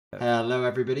Hello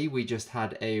everybody, we just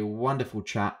had a wonderful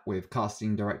chat with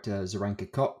casting director Zyrenka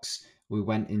Cox. We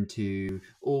went into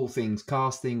all things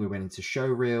casting, we went into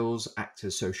showreels,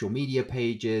 actors' social media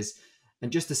pages,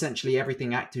 and just essentially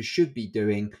everything actors should be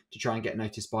doing to try and get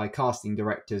noticed by casting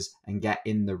directors and get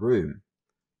in the room.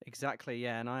 Exactly,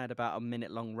 yeah, and I had about a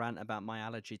minute-long rant about my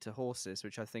allergy to horses,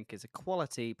 which I think is a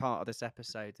quality part of this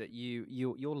episode that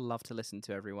you'll love to listen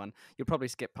to, everyone. You'll probably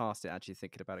skip past it actually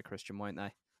thinking about it, Christian, won't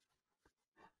they?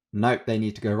 Nope, they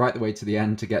need to go right the way to the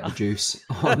end to get the juice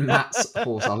on Matt's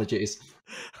horse allergies.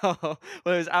 Oh, well,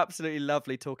 it was absolutely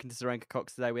lovely talking to Zyrenka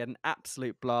Cox today. We had an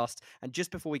absolute blast. And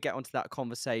just before we get onto that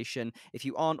conversation, if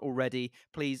you aren't already,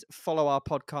 please follow our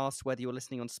podcast, whether you're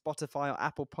listening on Spotify or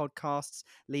Apple Podcasts.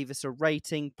 Leave us a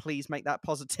rating. Please make that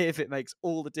positive. It makes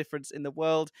all the difference in the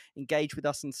world. Engage with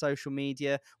us on social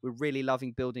media. We're really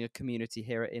loving building a community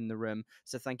here at In the Room.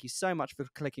 So thank you so much for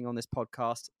clicking on this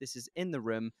podcast. This is In the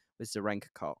Room with Zyrenka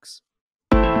Cox.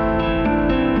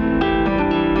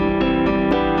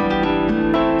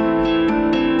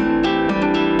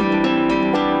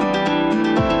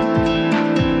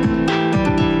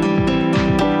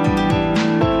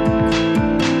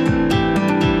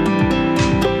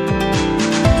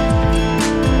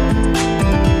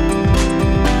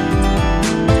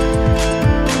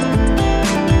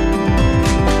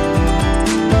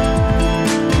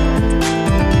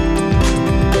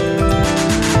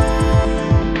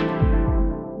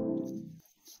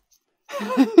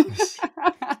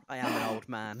 I am an old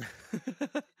man.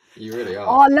 You really are.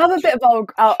 Oh, I love a bit of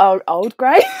old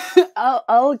grey.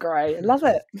 Old grey, love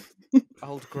it.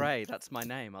 Old Grey, that's my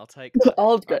name. I'll take that.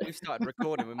 Old Grey. We've started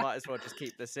recording. We might as well just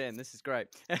keep this in. This is great.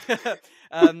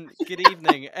 Good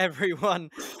evening, everyone.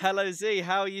 Hello, Z.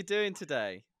 How are you doing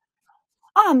today?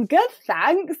 I'm good,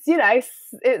 thanks. You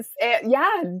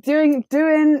know,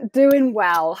 doing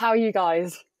well. How are you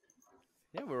guys?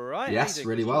 Yeah, we're all right. Yes,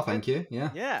 really well, thank you. Yeah.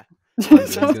 Yeah. Good,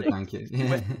 thank you.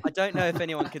 Yeah. I don't know if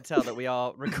anyone can tell that we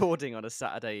are recording on a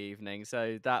Saturday evening,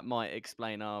 so that might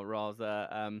explain our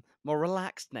rather more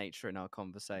relaxed nature in our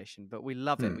conversation, but we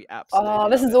love it. We absolutely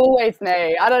love this is it. always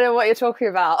me. I don't know what you're talking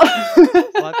about.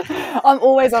 I'm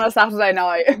always on a Saturday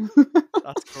night.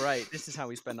 That's great. This is how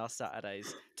we spend our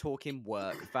Saturdays, talking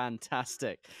work.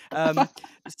 Fantastic.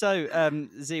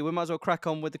 Z, we might as well crack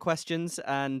on with the questions.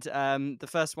 And the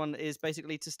first one is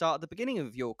basically to start at the beginning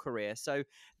of your career. So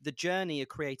the journey a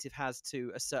creative has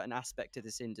to a certain aspect of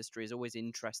this industry is always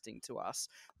interesting to us.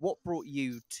 What brought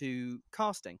you to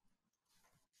casting?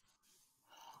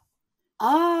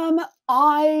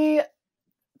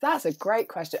 That's a great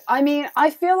question. I mean, I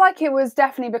feel like it was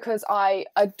definitely because I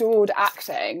adored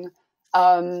acting.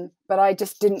 But I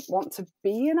just didn't want to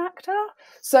be an actor.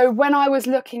 So when I was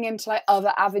looking into like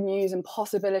other avenues and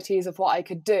possibilities of what I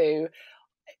could do,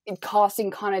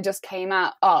 casting kind of just came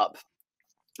up,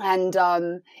 and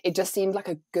it just seemed like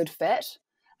a good fit.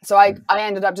 So I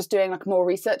ended up just doing like more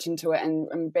research into it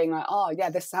and being like, oh yeah,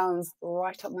 this sounds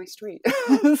right up my street.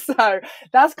 So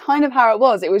that's kind of how it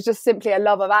was. It was just simply a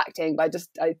love of acting, but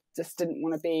I just didn't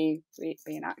want to be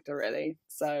an actor really.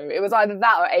 So it was either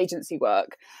that or agency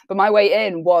work. But my way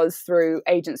in was through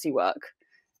agency work,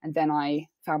 and then I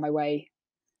found my way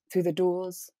through the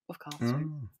doors of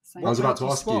casting. So, I was about to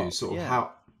ask you sort of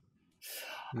how.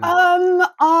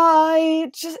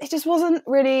 it just wasn't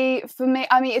really for me.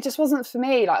 I mean, it just wasn't for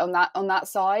me, like on that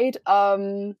side.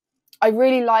 I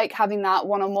really like having that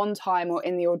one-on-one time, or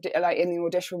in the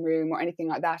audition room or anything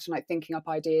like that, and like thinking up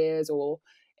ideas, or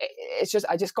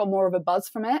I just got more of a buzz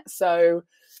from it. So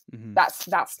that's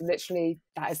literally,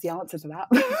 that is the answer to that.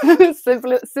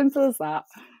 simple as that.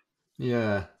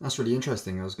 Yeah, that's really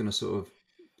interesting. I was going to sort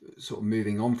of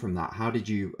moving on from that, how did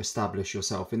you establish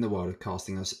yourself in the world of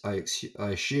casting? I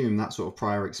assume that sort of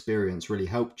prior experience really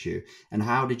helped you. And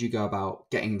how did you go about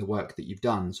getting the work that you've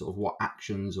done? Sort of what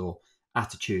actions or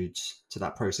attitudes to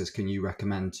that process can you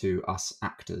recommend to us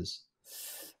actors?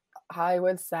 I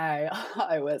would say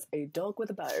I was a dog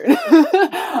with a bone.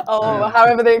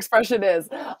 However the expression is.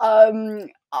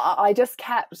 I just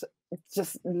kept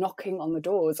knocking on the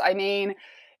doors. I mean,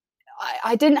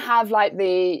 I didn't have like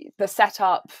the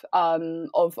setup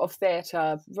of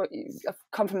theatre. I've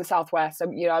come from the southwest,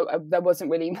 so you know there wasn't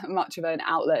really much of an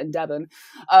outlet in Devon.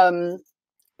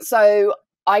 So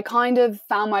I kind of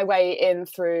found my way in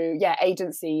through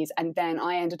agencies, and then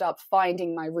I ended up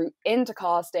finding my route into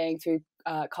casting through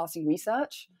casting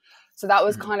research. So that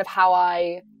was kind of how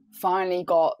I finally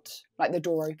got like the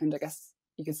door opened, I guess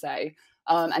you could say.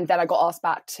 And then I got asked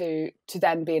back to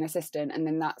then be an assistant, and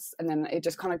then it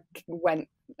just kind of went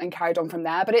and carried on from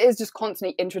there. But it is just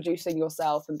constantly introducing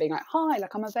yourself and being like, hi,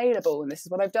 like I'm available and this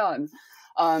is what I've done.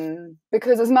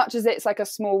 Because as much as it's like a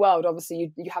small world,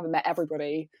 obviously you haven't met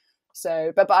everybody.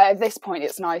 So, but at this point,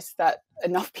 it's nice that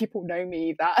enough people know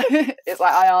me that it's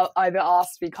like I either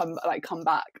ask to come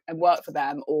back and work for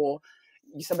them, or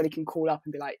somebody can call up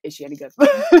and be like, "Is she any good?"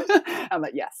 I'm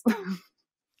like, "Yes."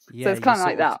 Yeah, so it's kind of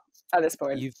like that at this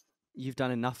point. You've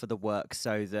done enough of the work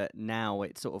so that now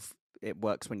it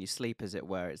works when you sleep, as it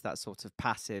were. It's that sort of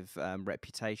passive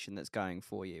reputation that's going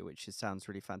for you, which sounds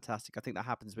really fantastic. I think that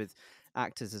happens with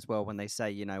actors as well when they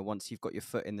say, you know, once you've got your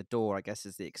foot in the door, I guess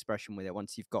is the expression with it.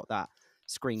 Once you've got that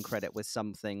screen credit with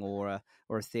something or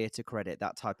a theatre credit,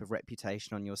 that type of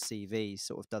reputation on your CV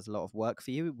sort of does a lot of work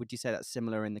for you. Would you say that's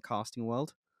similar in the casting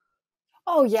world?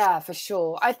 Oh yeah, for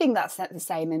sure. I think that's the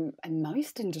same in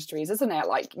most industries, isn't it?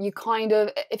 Like you kind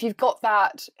of, if you've got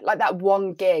that, like that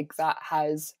one gig that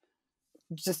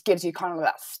just gives you kind of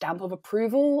that stamp of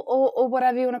approval or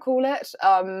whatever you want to call it,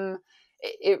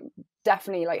 it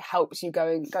definitely like helps you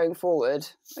going forward.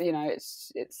 You know,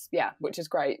 it's yeah, which is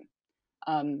great.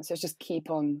 So it's just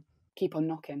keep on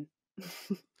knocking.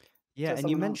 Yeah, and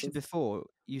you mentioned before,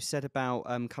 you said about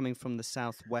coming from the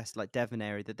southwest, like Devon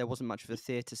area, that there wasn't much of a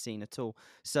theatre scene at all.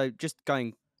 So just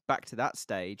going back to that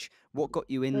stage, what got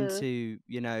you into,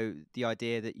 you know, the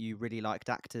idea that you really liked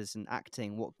actors and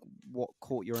acting? What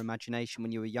caught your imagination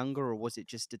when you were younger, or was it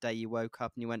just a day you woke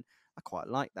up and you went, I quite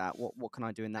like that. What can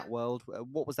I do in that world?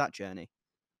 What was that journey?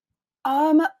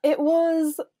 It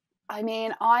was. I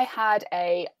mean, I had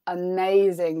a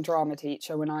amazing drama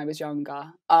teacher when I was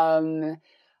younger.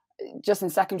 Just in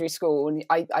secondary school, and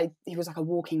he was like a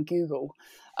walking Google.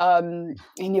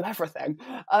 He knew everything.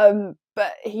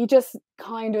 But he just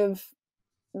kind of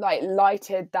like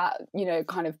lighted that, you know,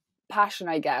 kind of passion,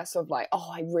 I guess, of like,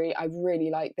 oh, I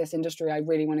really like this industry. I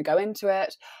really want to go into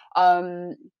it.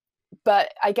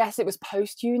 But I guess it was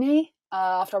post uni,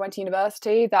 after I went to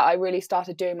university, that I really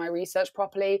started doing my research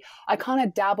properly. I kind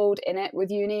of dabbled in it with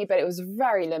uni, but it was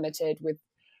very limited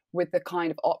with the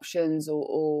kind of options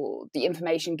or the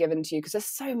information given to you, because there's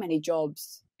so many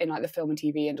jobs in like the film and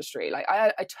TV industry. Like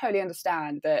I totally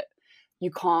understand that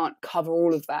you can't cover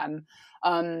all of them.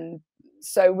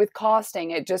 So with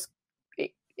casting, it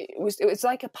was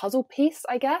like a puzzle piece,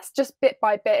 I guess, just bit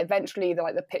by bit. Eventually,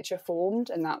 the picture formed,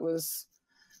 and that was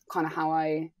kind of how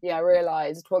I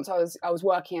realized once I was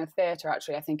working in a theatre.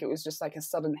 Actually, I think it was just like a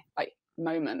sudden like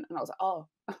moment, and I was like, oh.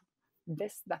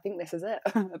 I think this is it.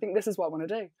 I think this is what I want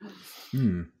to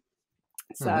do.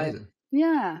 So amazing.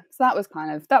 Yeah, so that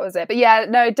was it. But yeah,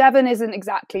 no, Devon isn't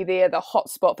exactly the hot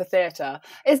spot for theatre.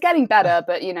 It's getting better,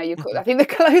 but you know, I think the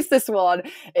closest one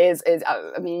is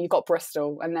I mean, you've got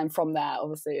Bristol, and then from there,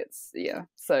 obviously, it's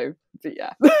So, but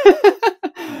yeah,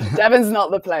 Devon's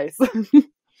not the place.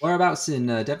 Whereabouts in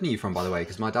Devon are you from, by the way?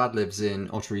 Because my dad lives in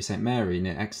Ottery St Mary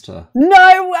near Exeter.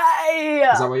 No way!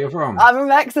 Is that where you're from? I'm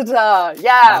from Exeter,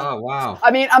 yeah. Oh, wow.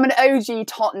 I mean, I'm an OG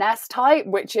Totnes type,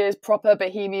 which is proper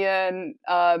Bohemian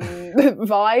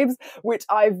vibes, which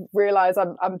I've realised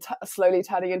I'm slowly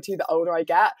turning into the older I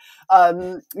get,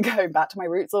 going back to my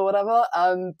roots or whatever.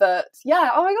 But yeah,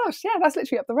 oh my gosh, yeah, that's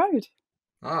literally up the road.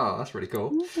 Oh, that's really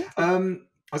cool.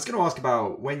 I was going to ask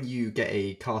about when you get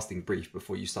a casting brief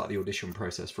before you start the audition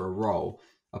process for a role,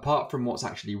 apart from what's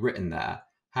actually written there,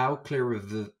 how clear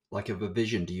of a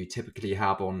vision do you typically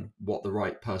have on what the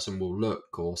right person will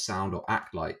look or sound or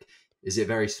act like? Is it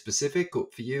very specific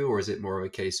for you, or is it more of a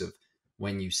case of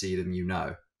when you see them, you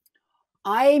know?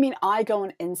 I mean, I go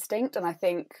on instinct, and I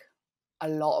think a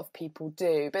lot of people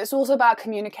do, but it's also about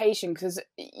communication, because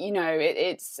you know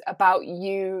it's about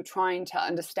you trying to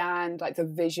understand like the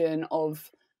vision of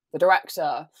the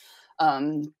director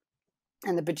and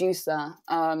the producer,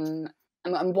 and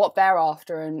what they're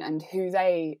after, and who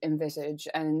they envisage,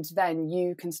 and then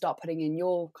you can start putting in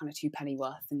your kind of two penny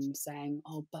worth and saying,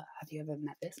 oh, but have you ever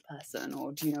met this person,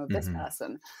 or do you know of this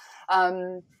person?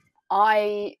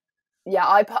 I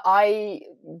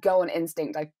go on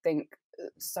instinct. I think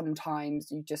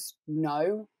sometimes you just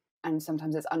know, and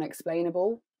sometimes it's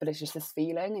unexplainable, but it's just this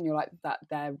feeling, and you're like, that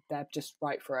they're just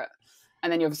right for it.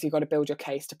 And then you obviously got to build your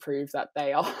case to prove that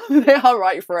they are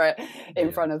right for it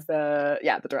in front of the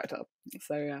director.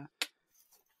 So yeah.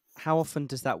 How often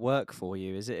does that work for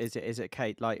you? Is it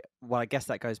Kate? Like, well, I guess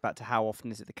that goes back to how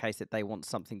often is it the case that they want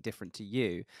something different to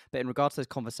you? But in regards to those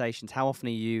conversations, how often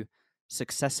are you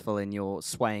successful in your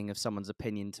swaying of someone's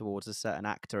opinion towards a certain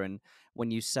actor? And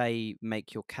when you say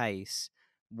make your case,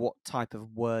 what type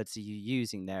of words are you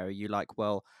using there? Are you like,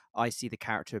 well, I see the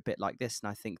character a bit like this,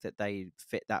 and I think that they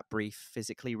fit that brief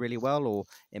physically really well, or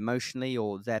emotionally,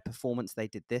 or their performance, they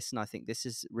did this, and I think this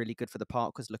is really good for the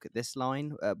part because look at this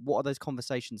line. What are those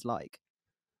conversations like?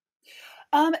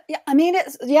 Yeah, I mean,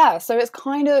 so it's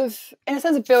kind of, in a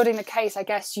sense of building the case, I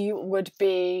guess you would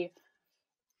be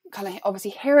kind of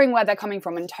obviously hearing where they're coming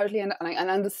from and totally and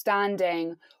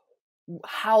understanding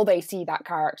how they see that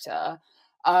character.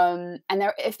 And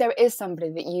if there is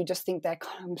somebody that you just think they're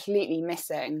completely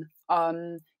missing,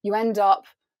 you end up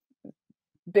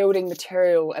building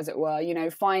material, as it were,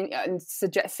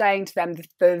 saying to them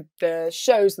the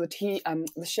shows,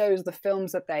 the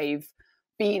films that they've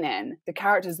been in, the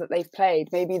characters that they've played.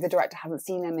 Maybe the director hasn't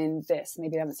seen them in this,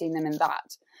 maybe they haven't seen them in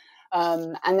that.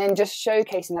 And then just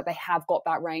showcasing that they have got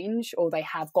that range, or they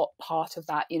have got part of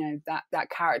that, that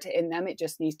character in them. It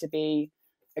just needs to be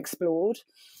explored.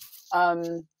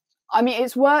 I mean,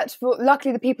 it's worked for,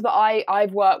 luckily, the people that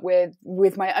I've worked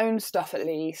with my own stuff at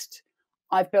least,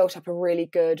 I've built up a really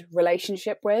good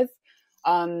relationship with.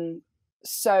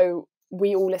 So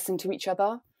we all listen to each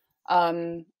other.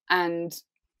 And,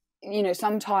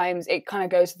 sometimes it kind of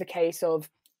goes to the case of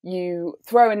you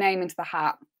throw a name into the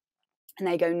hat and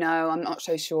they go, no, I'm not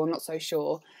so sure.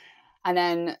 And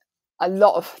then a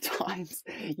lot of times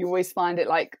you always find it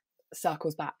like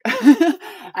circles back.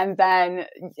 and then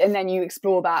you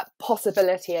explore that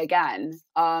possibility again.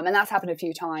 And that's happened a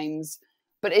few times.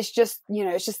 But it's just,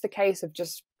 it's just the case of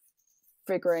just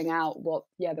figuring out what,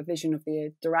 the vision of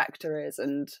the director is,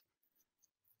 and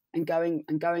going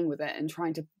with it, and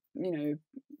trying to,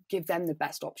 give them the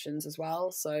best options as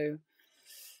well. So,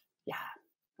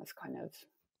 that's kind of,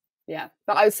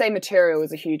 But I would say material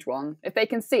is a huge one. If they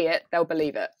can see it, they'll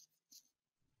believe it.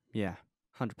 Yeah,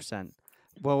 100%.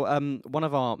 Well, one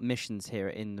of our missions here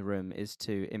in the room is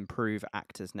to improve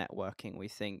actors networking, we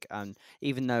think. And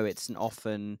even though it's an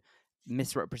often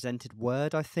misrepresented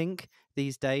word, I think,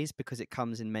 these days, because it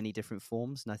comes in many different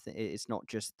forms. And I think it's not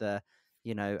just the,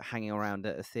 hanging around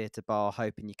at a theatre bar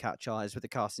hoping you catch eyes with the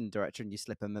casting director and you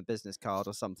slip them a business card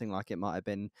or something like it might have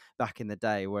been back in the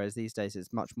day. Whereas these days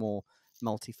it's much more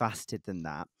multifaceted than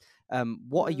that.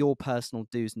 What are your personal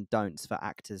do's and don'ts for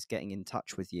actors getting in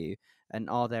touch with you? And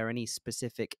are there any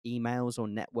specific emails or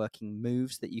networking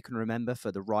moves that you can remember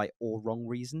for the right or wrong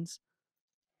reasons?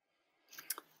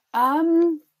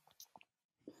 I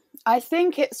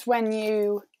think it's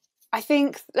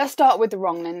let's start with the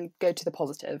wrong and go to the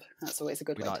positive. That's always a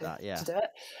good way to do it.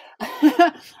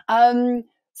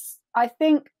 I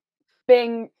think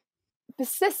being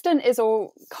persistent is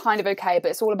all kind of okay,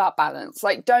 but it's all about balance.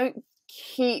 Like, don't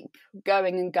keep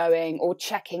going or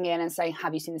checking in and saying,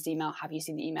 have you seen this email? Have you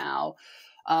seen the email?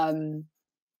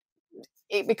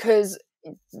 Because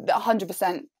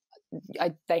 100%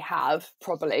 they have,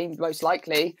 probably, most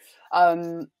likely.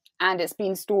 And it's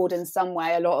been stored in some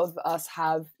way. A lot of us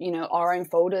have, our own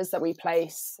folders that we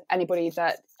place. Anybody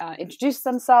that introduces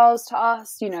themselves to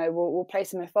us, we'll place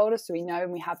them in folders so we know,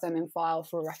 and we have them in file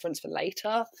for reference for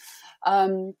later.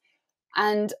 And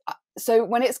so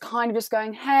when it's kind of just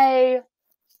going, hey,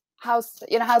 how's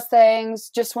things?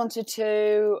 Just wanted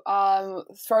to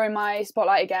throw in my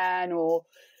spotlight again, or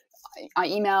I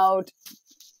emailed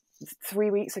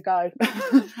 3 weeks ago,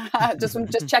 just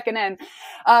checking in.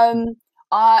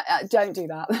 I don't do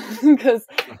that because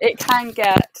it can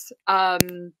get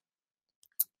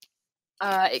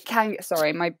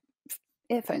sorry, my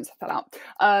earphones fell out.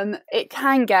 It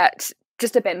can get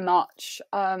just a bit much.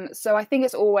 So I think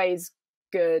it's always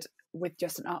good with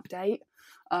just an update.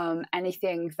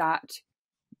 Anything that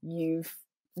you've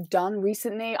done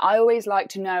recently. I always like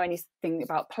to know anything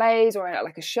about plays, or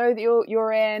like a show that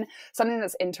you're in, something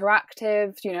that's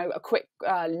interactive, a quick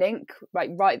link, like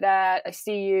right there, I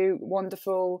see you,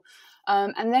 wonderful.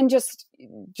 And then just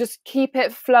keep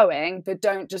it flowing, but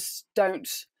don't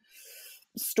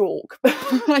stalk,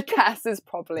 I guess is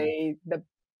probably the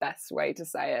best way to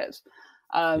say it.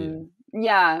 I know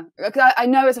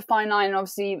it's a fine line, and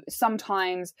obviously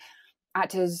sometimes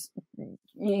actors,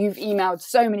 you've emailed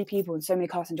so many people and so many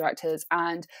casting directors,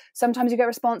 and sometimes you get a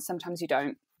response, sometimes you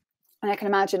don't. And I can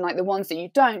imagine, like, the ones that you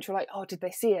don't, you're like, oh, did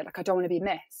they see it? Like, I don't want to be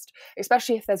missed,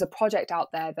 especially if there's a project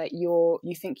out there that you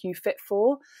think you fit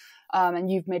for,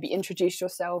 and you've maybe introduced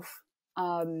yourself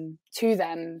to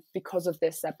them because of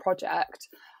this project.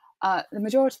 The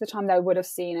majority of the time they would have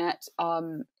seen it.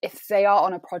 If they are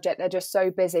on a project, they're just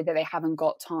so busy that they haven't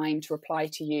got time to reply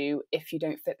to you if you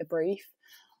don't fit the brief.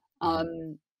 I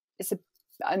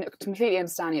completely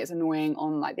understand it's annoying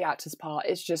on, like, the actor's part.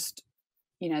 It's just,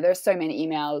 there's so many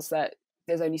emails that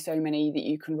there's only so many that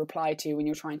you can reply to when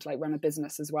you're trying to, like, run a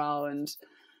business as well and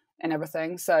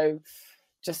everything. So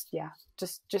just chill.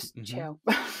 It's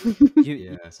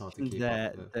hard to keep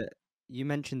up with it. You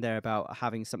mentioned there about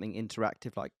having something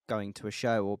interactive, like going to a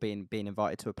show or being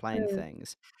invited to a play and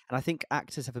things. And I think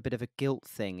actors have a bit of a guilt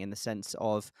thing, in the sense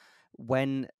of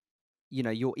when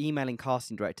you're emailing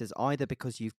casting directors either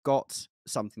because you've got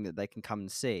something that they can come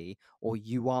and see, or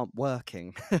you aren't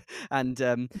working. And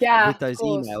Yeah, with of those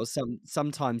course. emails,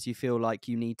 sometimes you feel like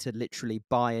you need to literally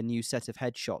buy a new set of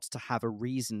headshots to have a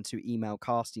reason to email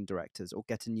casting directors, or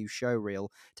get a new show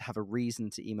reel to have a reason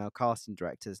to email casting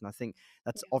directors. And I think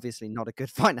that's obviously not a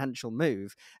good financial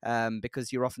move,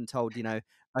 because you're often told,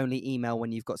 only email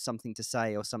when you've got something to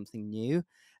say or something new.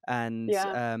 And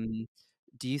Yeah.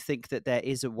 do you think that there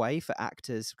is a way for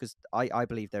actors, because I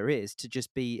believe there is, to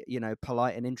just be,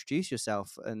 polite and introduce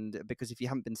yourself? And because if you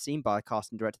haven't been seen by a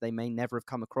casting director, they may never have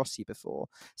come across you before.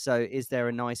 So is there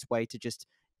a nice way to just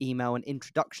email an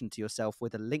introduction to yourself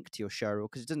with a link to your showreel?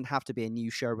 Because it doesn't have to be a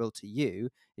new showreel to you.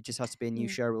 It just has to be a new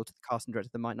showreel to the casting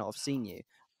director that might not have seen you.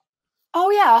 Oh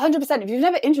yeah, 100%. If you've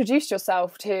never introduced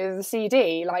yourself to the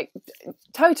CD, like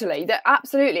totally, that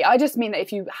absolutely. I just mean that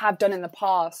if you have done in the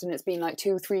past and it's been like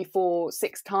 2, 3, 4,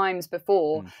 6 times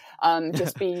before,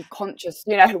 just be conscious,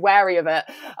 wary of it.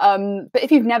 But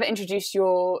if you've never introduced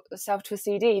yourself to a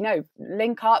CD,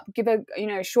 link up, give a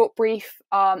short brief,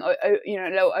 a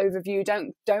little overview.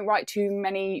 Don't write too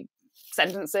many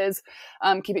sentences.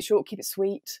 Keep it short, keep it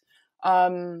sweet.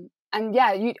 And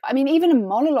yeah, even a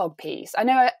monologue piece.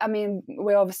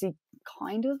 We're obviously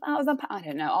kind of out of I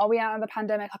don't know. Are we out of the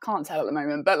pandemic? I can't tell at the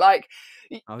moment. But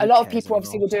a lot of people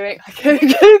obviously were doing.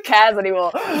 Who cares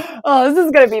anymore? Oh, this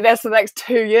is going to be this for the next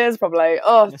 2 years probably.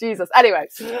 Oh Jesus. Anyway,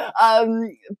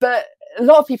 but a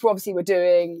lot of people obviously were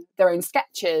doing their own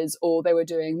sketches, or they were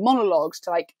doing monologues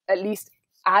to at least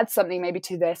add something maybe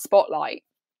to their spotlight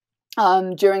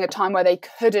during a time where they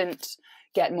couldn't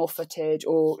get more footage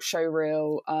or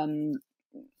showreel, any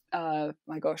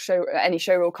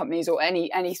showreel companies or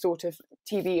any sort of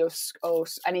TV or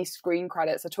any screen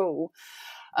credits at all.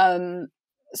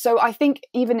 So I think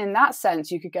even in that sense,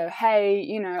 you could go, hey,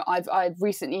 I've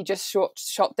recently just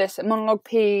shot this monologue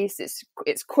piece.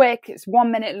 It's quick. It's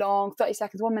 1 minute long, 30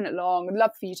 seconds, 1 minute long. I'd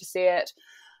love for you to see it.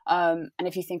 And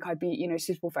if you think I'd be,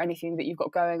 suitable for anything that you've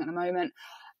got going at the moment.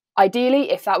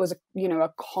 Ideally, if that was a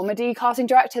comedy casting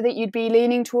director that you'd be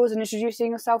leaning towards and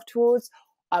introducing yourself towards,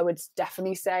 I would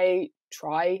definitely say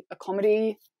try a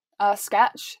comedy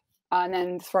sketch and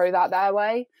then throw that their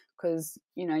way, because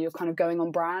you're kind of going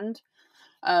on brand.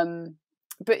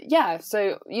 But yeah,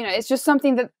 so it's just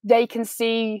something that they can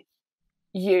see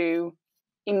you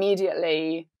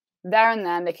immediately there and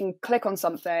then. They can click on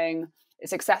something.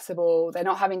 It's accessible. They're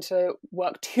not having to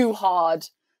work too hard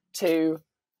to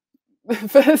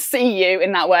see you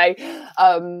in that way.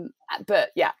 But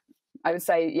yeah, I would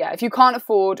say, if you can't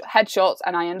afford headshots,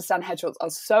 and I understand headshots are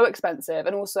so expensive,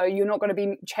 and also you're not going to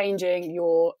be changing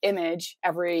your image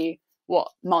every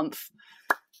month,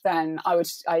 then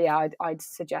I'd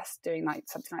suggest doing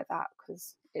something like that,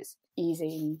 because it's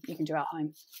easy and you can do it at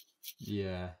home.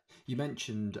 Yeah, you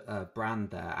mentioned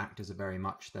brand there. Actors are very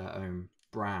much their own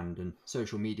brand, and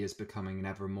social media is becoming an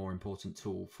ever more important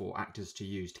tool for actors to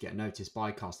use to get noticed by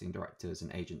casting directors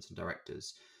and agents and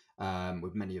directors,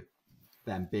 with many of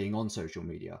them being on social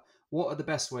media. What are the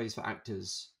best ways for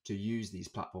actors to use these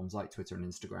platforms like Twitter and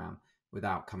Instagram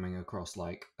without coming across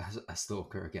like a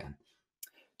stalker again?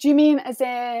 Do you mean as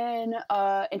in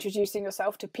introducing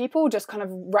yourself to people, just kind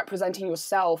of representing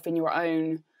yourself in your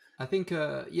own? I think,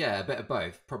 a bit of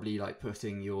both. Probably like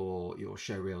putting your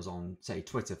show reels on, say,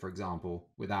 Twitter, for example,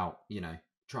 without,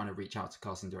 trying to reach out to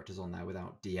casting directors on there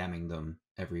without DMing them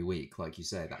every week. Like you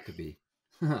say, that could be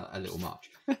a little much.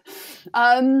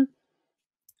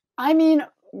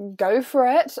 Go for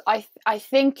it. I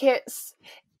think it's,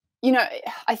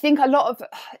 I think a lot of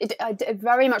it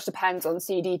very much depends on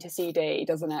CD to CD,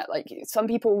 doesn't it? Like some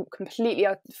people completely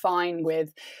are fine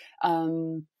with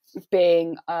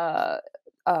being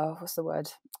what's the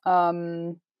word?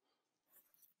 Not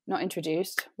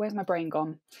introduced. Where's my brain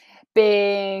gone?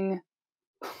 Being,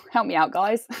 help me out,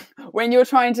 guys. When you're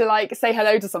trying to say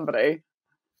hello to somebody.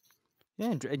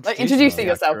 Yeah, introducing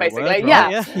yourself, basically. Word, right?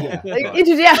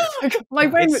 Yeah. My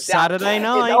brain was Saturday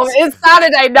night. It's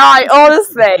Saturday night,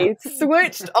 honestly.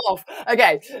 Switched off.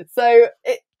 Okay, so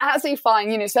it's absolutely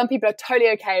fine. Some people are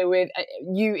totally okay with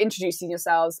you introducing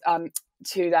yourselves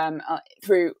to them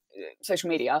through social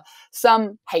media.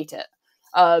 Some hate it.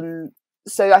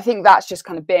 So I think that's just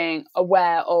kind of being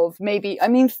aware of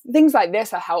things like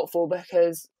this are helpful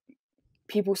because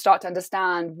people start to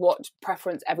understand what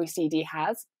preference every CD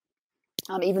has.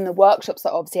 Even the workshops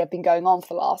that obviously have been going on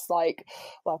for the last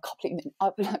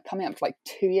coming up to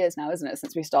 2 years now, isn't it,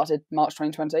 since we started March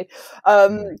 2020.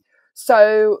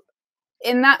 So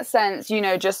in that sense,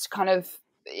 just kind of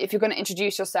if you're going to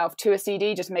introduce yourself to a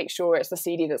CD, just make sure it's the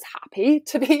CD that's happy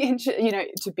to be,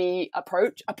 to be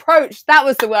approached. That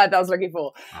was the word that I was looking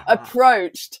for.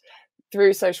 Approached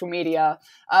through social media.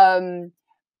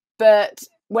 But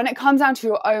when it comes down to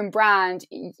your own brand,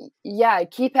 yeah,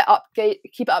 keep it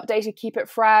updated, keep it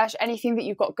fresh. Anything that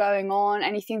you've got going on,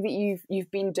 anything that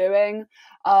you've been doing,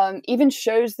 even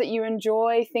shows that you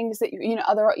enjoy, things that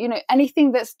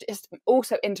anything that's just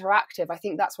also interactive. I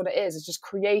think that's what it is. It's just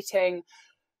creating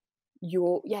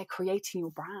your brand,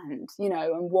 and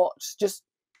just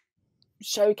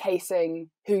showcasing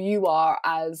who you are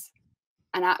as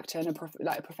an actor and a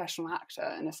professional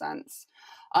actor in a sense.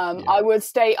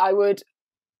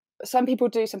 Some people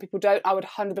do, some people don't. I would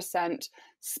 100%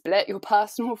 split your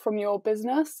personal from your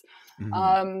business.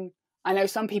 I know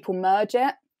some people merge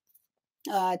it.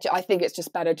 I think it's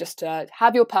just better just to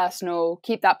have your personal,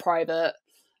 keep that private,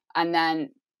 and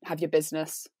then have your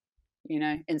business,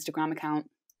 Instagram account,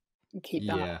 and keep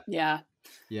that. Yeah.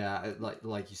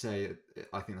 Like you say,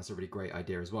 I think that's a really great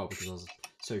idea as well, because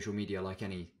social media, like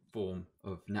any form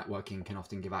of networking, can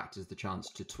often give actors the chance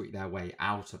to tweak their way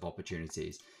out of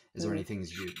opportunities. Is there any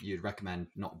things you'd recommend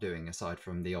not doing aside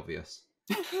from the obvious?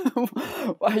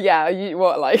 Well, yeah,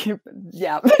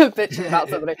 bitching about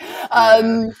somebody.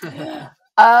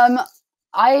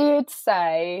 I'd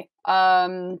say,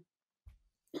 I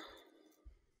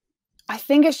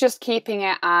think it's just keeping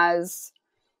it as,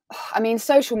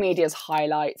 social media's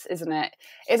highlights, isn't it?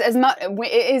 It's as much,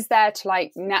 it is there to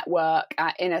like network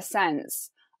in a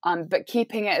sense, but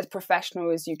keeping it as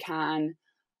professional as you can.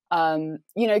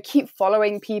 Keep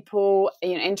following people,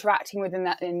 interacting with them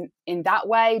in that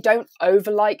way. Don't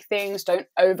over like things, don't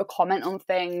over comment on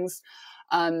things.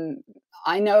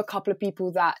 I know a couple of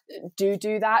people that do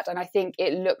that, and I think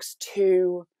it looks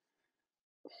too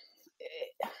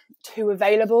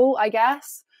available, I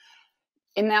guess,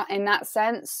 in that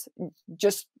sense.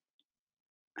 Just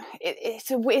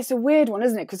it's a weird one,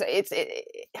 isn't it? Because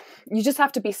you just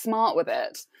have to be smart with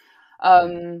it,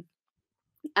 and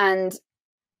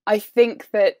I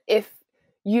think that if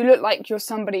you look like you're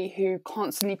somebody who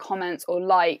constantly comments or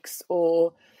likes,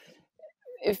 or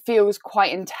it feels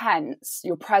quite intense,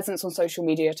 your presence on social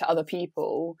media to other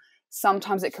people,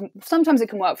 sometimes it can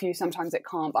work for you, sometimes it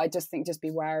can't. But I just think, just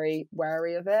be wary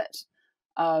of it.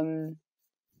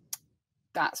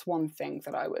 That's one thing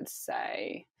that I would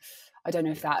say. I don't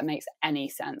know if that makes any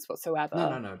sense whatsoever.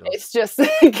 No, it does. It's just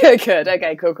good.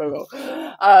 Okay, cool.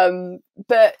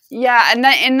 But yeah, and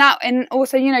then and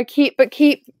also, keep it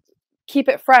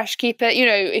fresh. Keep it,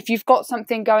 if you've got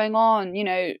something going on,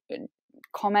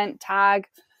 comment, tag,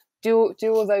 do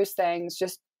all those things.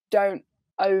 Just don't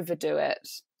overdo it.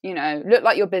 Look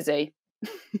like you're busy.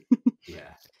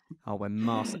 Yeah. Oh, we're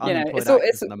unemployed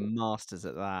actors and the masters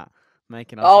at that.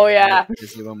 Making us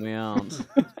busy when we aren't.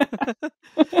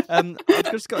 I've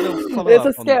just got a little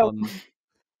follow-up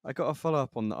I got a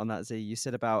follow-up on that, Z. You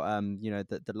said about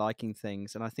the liking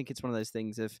things, and I think it's one of those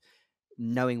things of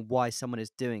knowing why someone is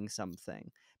doing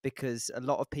something, because a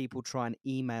lot of people try and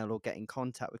email or get in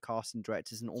contact with casting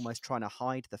directors and almost trying to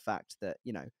hide the fact that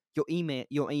you're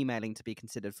emailing to be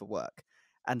considered for work.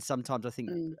 And sometimes I think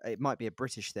it might be a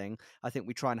British thing. I think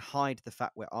we try and hide the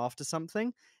fact we're after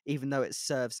something, even though it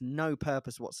serves no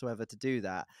purpose whatsoever to do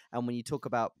that. And when you talk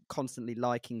about constantly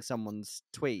liking someone's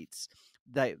tweets,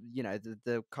 they,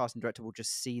 the casting director will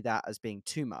just see that as being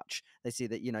too much. They see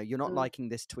that, you're not liking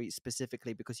this tweet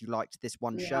specifically because you liked this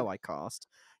one show I cast.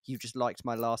 You've just liked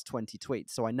my last 20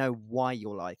 tweets. So I know why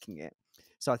you're liking it.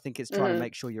 So I think it's trying to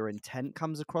make sure your intent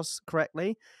comes across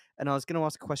correctly. And I was going to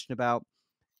ask a question about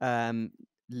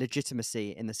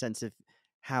legitimacy, in the sense of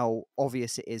how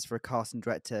obvious it is for a casting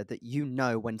director that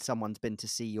when someone's been to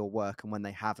see your work and when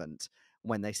they haven't,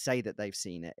 when they say that they've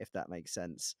seen it, if that makes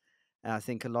sense. And I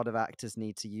think a lot of actors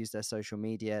need to use their social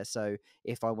media. So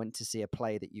if I went to see a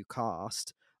play that you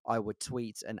cast, I would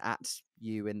tweet and at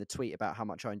you in the tweet about how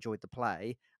much I enjoyed the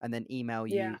play, and then email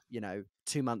you,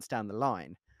 2 months down the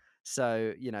line.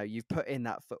 So, you've put in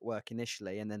that footwork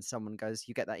initially, and then someone goes,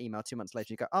 you get that email 2 months later,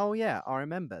 you go, oh yeah, I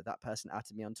remember that person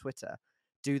added me on Twitter.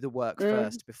 Do the work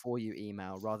first before you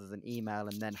email, rather than email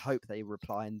and then hope they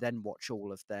reply and then watch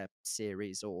all of their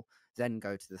series or then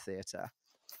go to the theatre.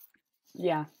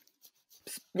 Yeah.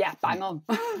 yeah, bang on.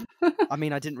 I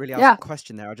mean, I didn't really ask Yeah. a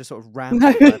question there. I just sort of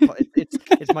rambled.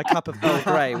 It's my cup of Earl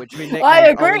Grey, which we nicknamed I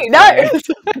agree. Old No.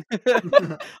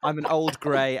 Grey. I'm an old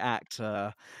grey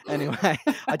actor. Anyway,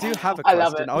 I do have a I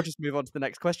love question. it. I'll just move on to the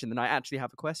next question. Then I actually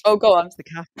have a question. Oh, go on. It's the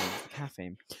caffeine. It's the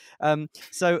caffeine.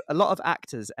 So a lot of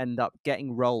actors end up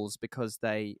getting roles because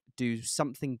they do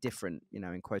something different, you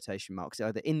know, in quotation marks,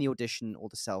 either in the audition or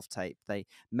the self-tape. They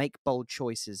make bold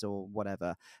choices or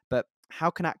whatever. But how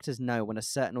can actors know when a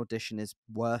certain audition is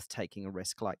worth taking a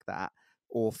risk like that,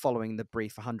 or following the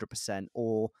brief 100%,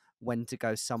 or when to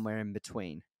go somewhere in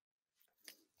between?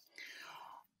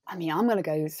 I mean, I'm going to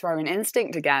go throw in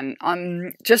instinct again.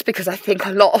 Just because I think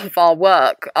a lot of our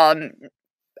work,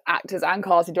 actors and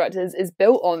casting directors, is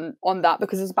built on that,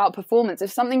 because it's about performance.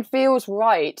 If something feels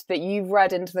right that you've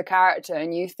read into the character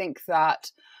and you think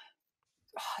that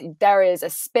there is a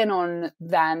spin on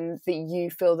them that you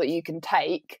feel that you can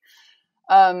take,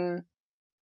 and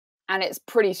it's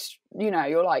pretty, you know,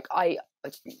 you're like, I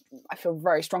feel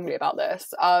very strongly about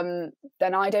this,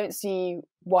 then I don't see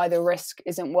why the risk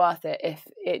isn't worth it if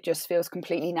it just feels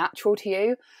completely natural to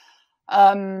you.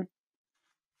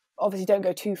 Obviously don't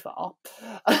go too far,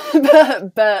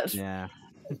 but Yeah.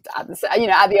 at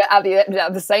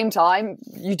the same time,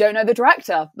 you don't know the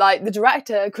director. Like, the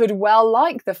director could well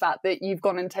like the fact that you've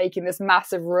gone and taken this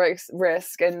massive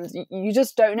risk, and you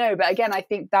just don't know. But again, I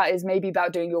think that is maybe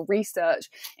about doing your research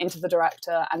into the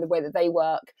director and the way that they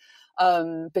work,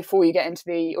 before you get into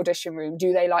the audition room.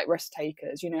 Do they like risk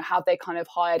takers? You know, have they kind of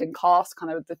hired and cast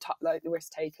kind of the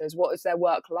risk takers? What is their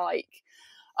work like?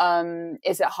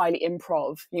 Is it highly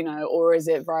improv, you know, or is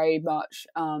it very much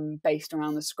based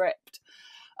around the script?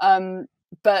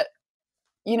 But,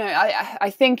 you know, I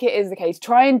think it is the case.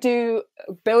 Try and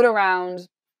build around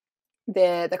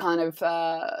the kind of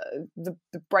the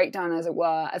breakdown, as it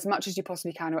were, as much as you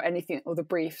possibly can, or anything, or the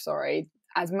brief, sorry,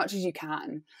 as much as you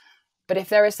can. But if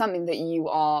there is something that you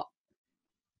are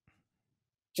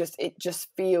it just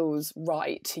feels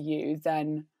right to you,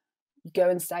 then go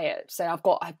and say it. Say, I've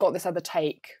got this other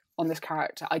take on this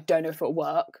character. I don't know if it'll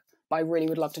work, but I really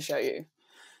would love to show you.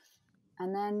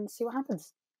 And then see what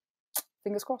happens.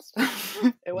 Fingers crossed.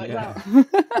 It works out.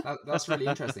 That's really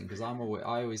interesting, because I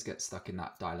always get stuck in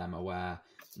that dilemma where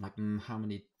I'm like, how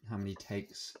many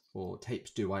takes or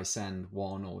tapes do I send?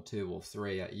 1 or 2 or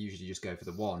 3? I usually just go for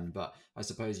the 1, but I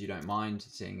suppose you don't mind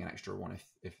seeing an extra one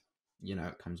if you know,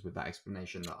 it comes with that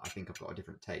explanation that I think I've got a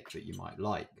different take that you might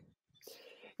like.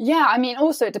 Yeah, I mean,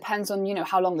 also it depends on, you know,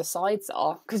 how long the sides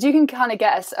are, because you can kind of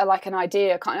get like an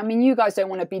idea. I mean, you guys don't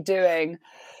want to be doing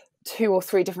 2 or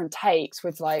 3 different takes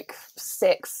with like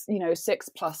 6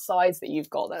 plus sides that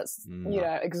you've got. That's you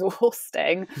know,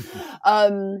 exhausting.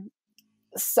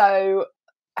 So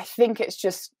I think it's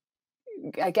just,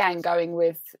 again, going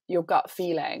with your gut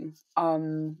feeling,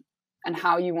 and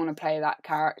how you want to play that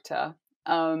character.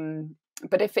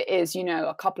 But if it is, you know,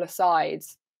 a couple of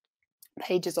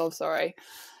pages of, sorry,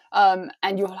 and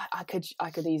you're like, I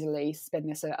could easily spin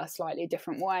this a slightly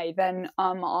different way, then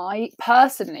I'd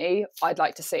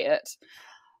like to see it,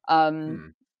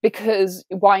 because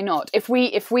why not? If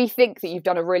we think that you've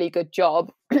done a really good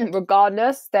job,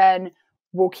 regardless, then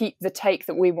we'll keep the take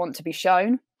that we want to be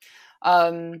shown,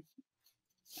 and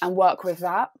work with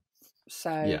that.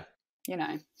 So you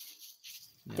know,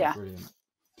 yeah. Brilliant.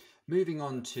 Moving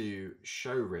on to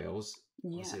show reels.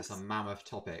 Obviously, it's a mammoth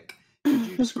topic. Could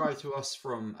you describe to us,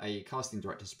 from a casting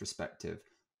director's perspective,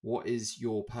 what is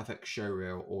your perfect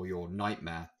showreel or your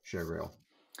nightmare showreel?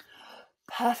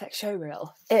 Perfect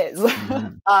showreel is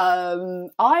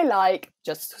I like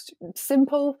just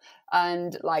simple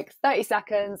and like 30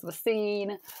 seconds of a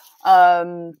scene.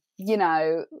 You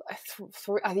know,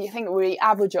 I think we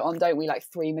average it on, don't we, like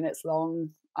 3 minutes long.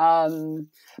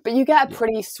 But you get a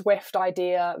pretty swift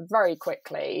idea very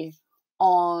quickly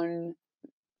on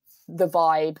the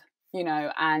vibe, you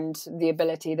know, and the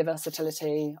ability, the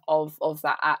versatility of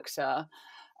that actor,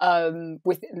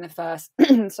 within the first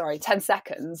 10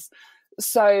 seconds.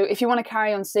 So if you want to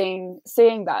carry on seeing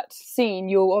that scene,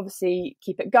 you'll obviously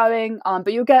keep it going,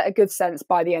 but you'll get a good sense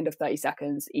by the end of 30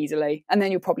 seconds easily, and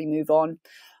then you'll probably move on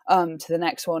to the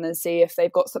next one and see if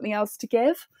they've got something else to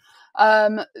give.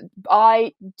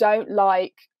 I don't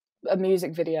like a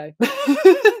music video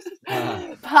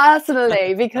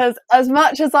personally, because as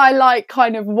much as I like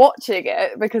kind of watching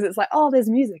it, because it's like, oh, there's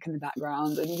music in the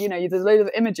background and, you know, there's a load of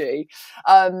imagery,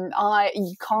 I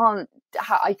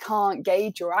can't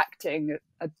gauge your acting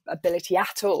ability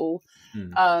at all.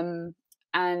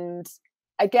 And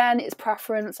again, it's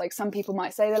preference. Like, some people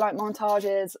might say they like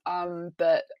montages,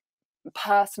 but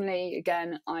personally,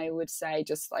 again, I would say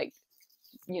just like,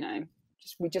 you know,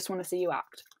 we just want to see you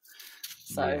act.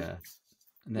 So Yeah.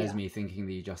 And there's yeah. me thinking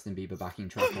the Justin Bieber backing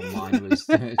track on mine was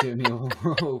doing me all.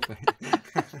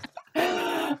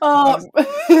 Oh,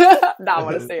 now I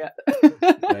want to see it.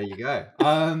 There you go.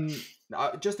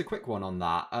 Just a quick one on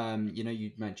that.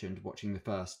 You mentioned watching the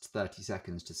first 30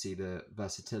 seconds to see the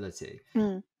versatility.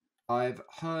 Mm. I've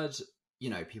heard,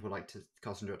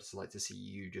 casting directors like to see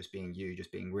you, just being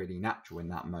really natural in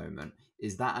that moment.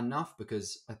 Is that enough?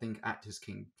 Because I think actors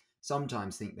can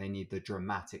sometimes think they need the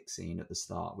dramatic scene at the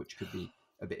start, which could be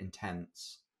a bit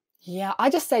intense. Yeah,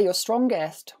 I just say your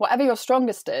strongest. Whatever your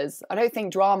strongest is. I don't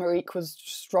think drama equals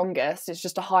strongest. It's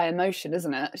just a high emotion,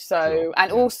 isn't it? So, Sure, and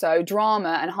yeah. also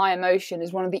drama and high emotion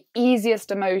is one of the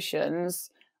easiest emotions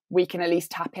we can at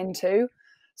least tap into.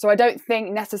 So I don't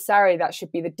think necessarily that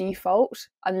should be the default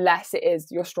unless it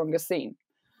is your strongest scene.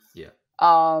 Yeah.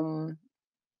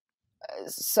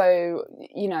 So,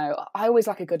 I always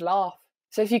like a good laugh.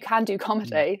 So if you can do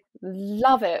comedy,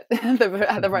 love it at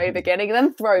the very beginning.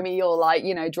 Then throw me your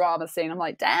drama scene. I'm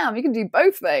like, damn, you can do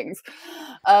both things.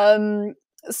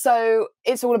 So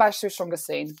it's all about your strongest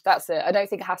scene. That's it. I don't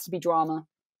think it has to be drama,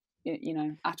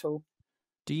 at all.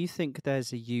 Do you think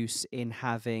there's a use in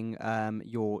having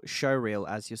your showreel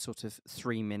as your sort of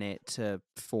 3-minute to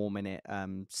 4-minute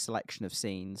selection of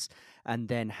scenes, and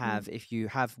then have, if you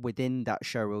have within that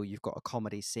showreel, you've got a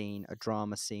comedy scene, a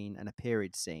drama scene, and a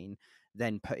period scene,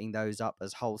 then putting those up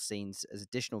as whole scenes as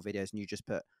additional videos, and you just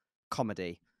put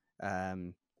comedy,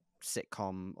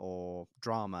 sitcom, or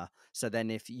drama. So then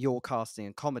if you're casting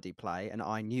a comedy play and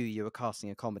I knew you were casting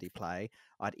a comedy play,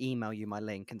 I'd email you my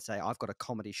link and say, I've got a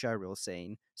comedy showreel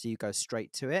scene, so you go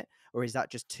straight to it? Or is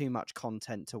that just too much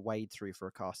content to wade through for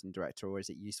a casting director, or is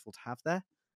it useful to have there?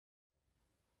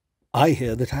 I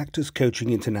hear that Actors Coaching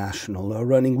International are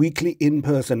running weekly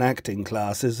in-person acting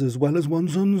classes as well as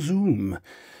ones on Zoom.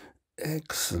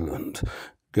 Excellent.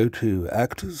 Go to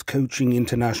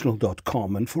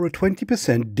actorscoachinginternational.com and for a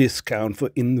 20% discount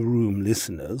for in-the-room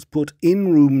listeners, put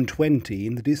INROOM20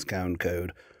 in the discount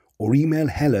code or email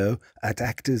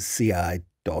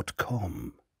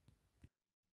hello@actorsci.com.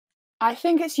 I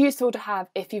think it's useful to have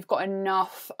if you've got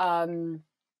enough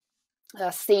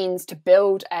scenes to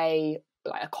build a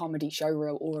comedy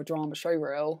showreel or a drama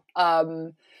showreel.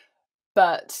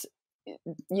 But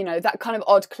that kind of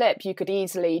odd clip, you could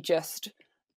easily just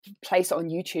place it on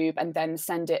YouTube and then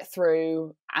send it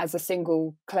through as a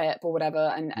single clip or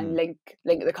whatever, and link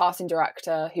the casting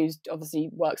director who's obviously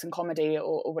works in comedy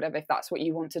or whatever, if that's what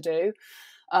you want to do.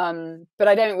 But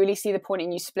I don't really see the point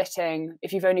in you splitting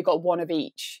if you've only got one of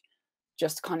each,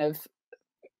 just kind of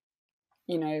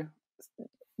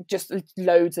just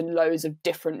loads and loads of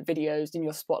different videos in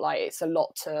your spotlight. It's a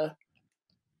lot to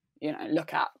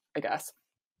look at, I guess.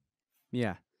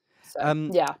 Yeah. So,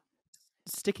 yeah.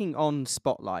 Sticking on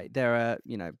Spotlight, there are,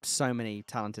 so many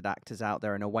talented actors out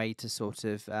there, and a way to sort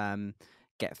of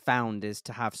get found is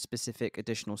to have specific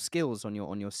additional skills on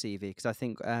your CV. Because I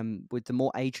think with the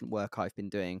more agent work I've been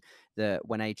doing, that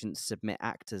when agents submit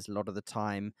actors, a lot of the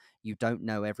time you don't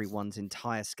know everyone's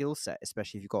entire skill set,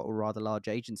 especially if you've got rather large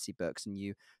agency books, and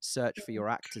you search for your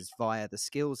actors via the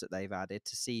skills that they've added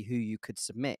to see who you could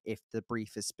submit if the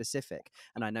brief is specific.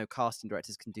 And I know casting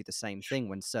directors can do the same thing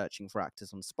when searching for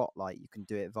actors on Spotlight. You can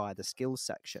do it via the skills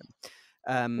section.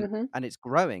 And it's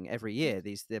growing every year.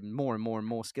 There are more and more and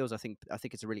more skills. I think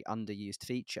it's a really underused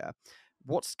feature.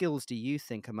 What skills do you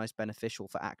think are most beneficial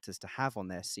for actors to have on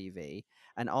their CV?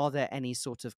 And are there any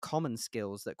sort of common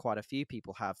skills that quite a few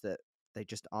people have that they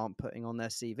just aren't putting on their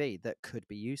CV that could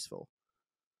be useful?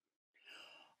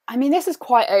 I mean, this is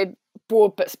quite a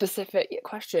broad but specific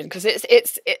question, because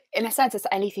it's in a sense, it's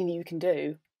anything that you can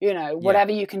do.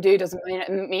 Whatever you can do doesn't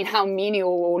mean how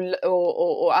menial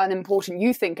or unimportant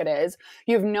you think it is.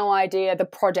 You have no idea the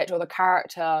project or the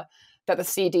character that the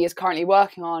CD is currently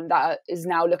working on that is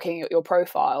now looking at your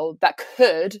profile that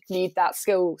could need that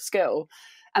skill.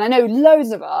 And I know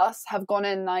loads of us have gone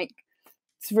in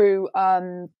through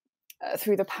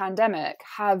the pandemic,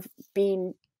 have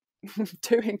been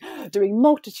doing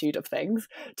multitude of things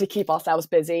to keep ourselves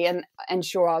busy and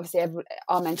ensure obviously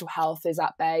our mental health is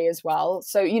at bay as well.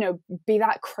 So be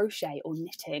that crochet or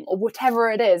knitting or whatever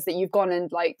it is that you've gone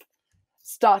and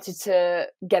started to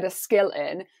get a skill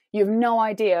in, you have no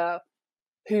idea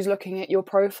who's looking at your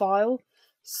profile.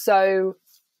 So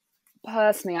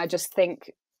personally, I just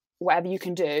think whatever you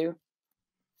can do,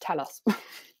 tell us.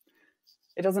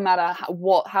 It doesn't matter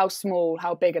how small,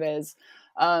 how big it is.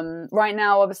 Right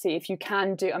now, obviously, if you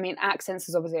can do, accents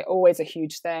is obviously always a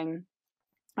huge thing.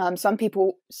 Some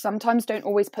people sometimes don't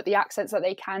always put the accents that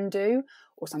they can do,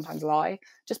 or sometimes lie.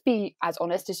 Just be as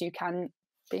honest as you can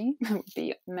be would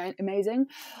be amazing.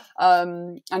 I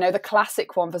know the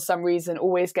classic one for some reason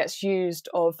always gets used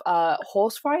of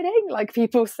horse riding. Like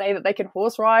people say that they can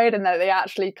horse ride and that they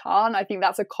actually can't. I think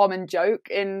that's a common joke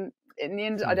in the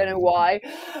end. I don't know why,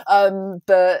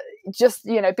 but just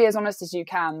be as honest as you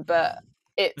can. But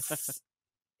it's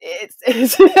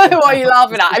what are you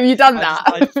laughing at? Have you done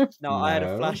that? No, I had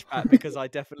a flashback because I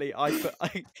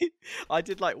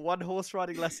did like one horse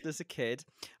riding lesson as a kid.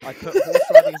 I put horse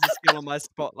riding as a skill on my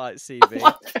Spotlight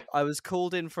CV. I was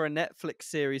called in for a Netflix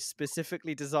series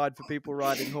specifically designed for people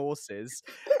riding horses,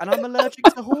 and I'm allergic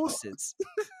to horses.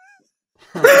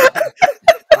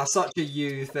 That's such a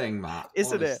you thing, Matt.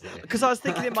 Isn't honestly. it? Because I was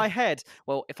thinking in my head,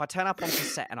 well, if I turn up onto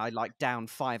set and I like down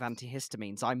 5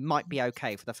 antihistamines, I might be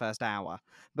okay for the first hour.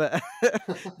 But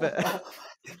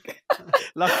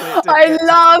luckily it didn't I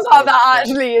love how that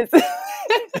actually is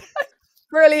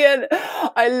brilliant.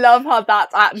 I love how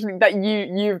that's actually that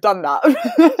you've done that.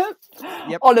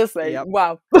 Yep. Honestly, Yep.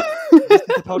 wow. This is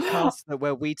the podcast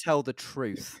where we tell the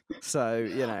truth. So,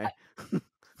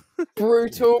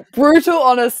 brutal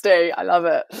honesty. I love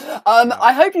it.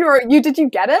 I hope did you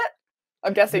get it?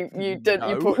 I'm guessing you did. No.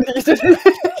 You didn't.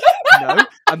 No,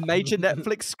 a major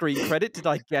Netflix screen credit. Did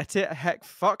I get it? Heck,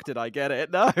 fuck, did I get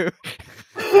it? No. You're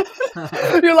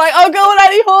like, I'll go on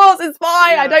any horse. It's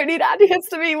fine. Yeah. I don't need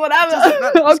antihistamine.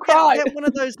 Whatever. I'll cry. Get one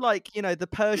of those, like, the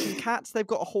Persian cats. They've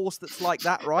got a horse that's like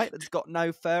that, right? That's got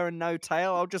no fur and no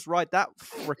tail. I'll just ride that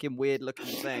freaking weird looking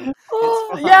thing.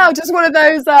 Yeah, just one of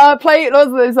those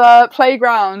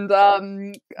playground with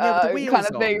the wheels kind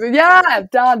of on. things. Yeah,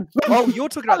 done. Oh, you're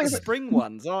talking about the spring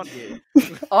ones, aren't you?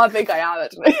 I think I am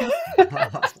actually.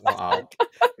 Wow.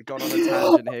 We've gone on a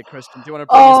tangent here, Christian. Do you want to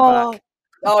bring us back?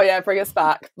 Oh yeah, bring us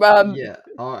back. Yeah,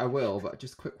 I will. But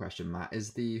just a quick question, Matt: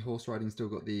 is the horse riding still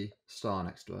got the star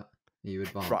next to it? Are you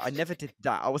advanced? Right, I never did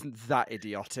that. I wasn't that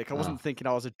idiotic. I wasn't thinking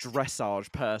I was a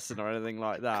dressage person or anything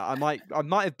like that. I might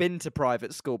have been to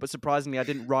private school, but surprisingly, I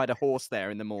didn't ride a horse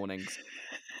there in the mornings.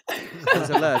 I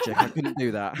was allergic. I couldn't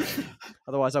do that.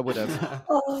 Otherwise, I would have.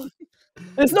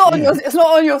 It's not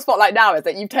on your Spotlight now, is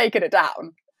it? You've taken it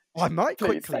down. I might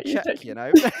quickly check,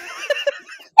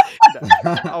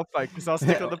 I'll focus. I'll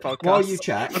stick on the podcast. While you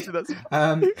check,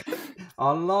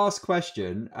 our last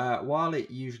question, while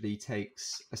it usually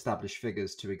takes established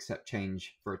figures to accept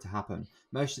change for it to happen,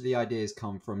 most of the ideas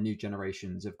come from new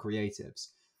generations of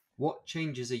creatives. What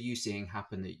changes are you seeing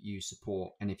happen that you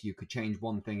support? And if you could change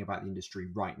one thing about the industry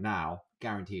right now,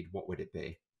 guaranteed, what would it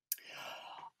be?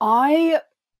 I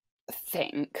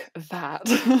think that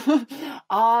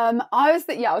I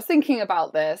was thinking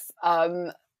about this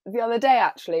the other day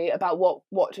actually about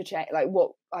what to change, like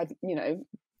what I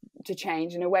to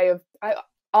change in a way of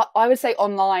I would say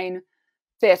online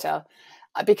theatre,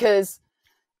 because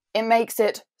it makes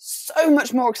it so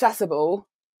much more accessible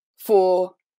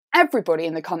for everybody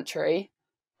in the country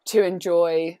to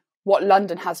enjoy what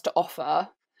London has to offer,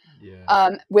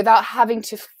 without having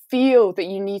to feel that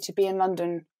you need to be in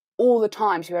London all the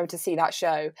time to be able to see that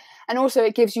show. And also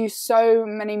it gives you so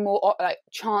many more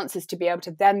chances to be able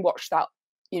to then watch that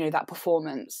that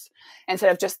performance instead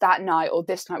of just that night or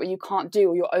this night where you can't do,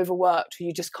 or you're overworked or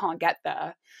you just can't get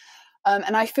there.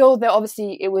 And I feel that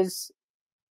obviously it was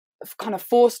kind of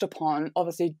forced upon,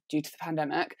 obviously due to the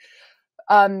pandemic,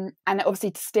 and it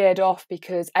obviously steered off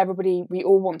because we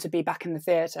all want to be back in the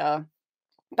theatre.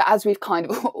 But as we've kind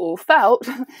of all felt,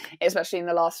 especially in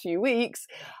the last few weeks,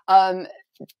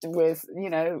 with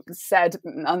said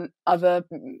other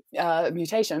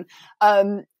mutation,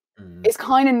 it's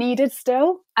kind of needed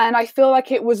still, and I feel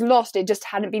like it was lost. It just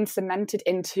hadn't been cemented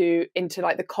into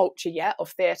like the culture yet of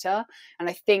theatre, and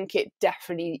I think it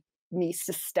definitely needs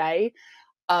to stay,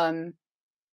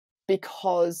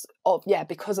 because of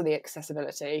the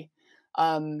accessibility,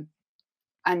 and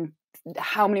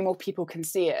how many more people can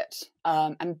see it,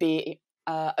 and be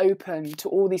open to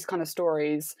all these kind of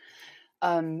stories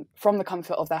from the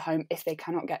comfort of their home if they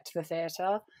cannot get to the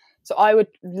theatre. So I would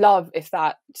love if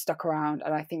that stuck around,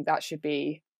 and I think that should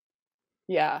be,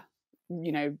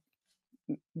 really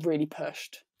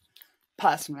pushed,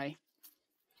 personally.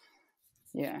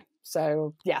 Yeah.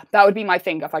 So that would be my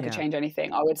thing if I could change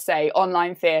anything. I would say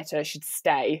online theatre should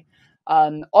stay.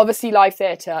 Obviously, live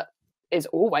theatre is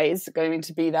always going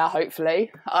to be there,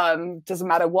 hopefully. Doesn't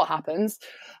matter what happens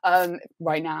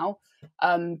right now.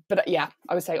 But I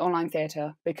would say online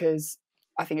theatre, because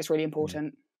I think it's really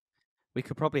important. We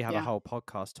could probably have a whole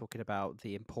podcast talking about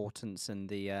the importance and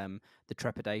the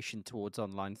trepidation towards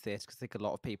online theatre, because I think a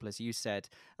lot of people, as you said,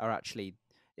 are actually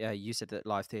you said that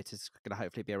live theatre is going to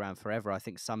hopefully be around forever. I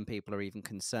think some people are even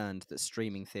concerned that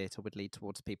streaming theatre would lead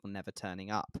towards people never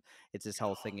turning up. It's this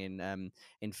whole thing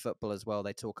in football as well.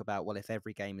 They talk about, well, if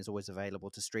every game is always available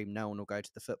to stream, no one will go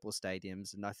to the football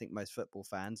stadiums. And I think most football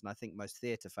fans, and I think most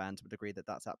theatre fans would agree that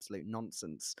that's absolute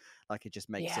nonsense. Like, it just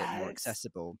makes it more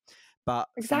accessible. But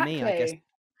for me, I guess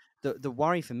the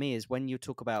worry for me is when you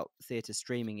talk about theatre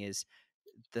streaming is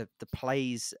the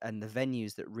plays and the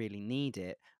venues that really need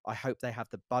it. I hope they have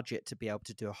the budget to be able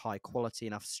to do a high quality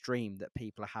enough stream that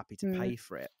people are happy to pay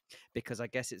for it, because I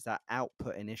guess it's that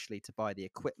output initially to buy the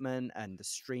equipment and the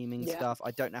streaming stuff. I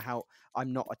don't know how,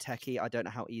 I'm not a techie, I don't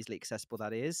know how easily accessible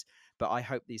that is, but I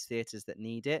hope these theatres that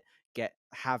need it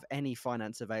have any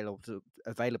finance available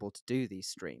to do these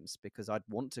streams, because I'd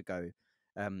want to go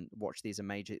watch these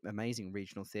amazing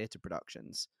regional theatre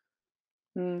productions.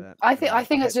 But, I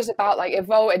think it's just about like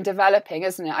evolving and developing,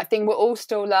 isn't it? I think we're all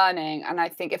still learning, and I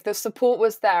think if the support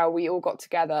was there, we all got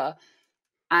together.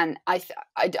 And I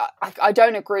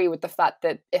don't agree with the fact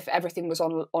that if everything was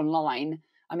online,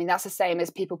 I mean, that's the same as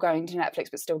people going to Netflix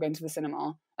but still going to the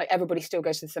cinema. Like, everybody still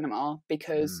goes to the cinema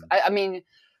because I mean,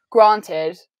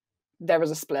 granted, there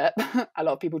was a split. A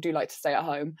lot of people do like to stay at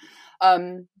home,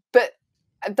 but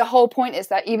the whole point is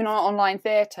that even on online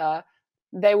theatre,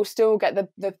 they will still get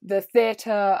the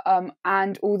theatre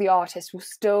and all the artists will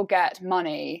still get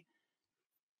money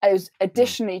as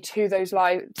additionally to those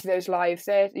live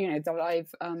theatre,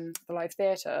 the live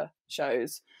theatre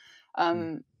shows.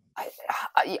 I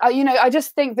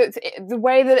just think that the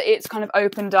way that it's kind of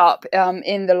opened up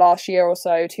in the last year or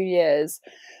so, 2 years,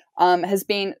 has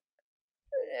been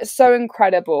so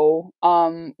incredible,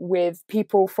 with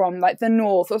people from like the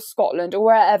north or Scotland or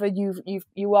wherever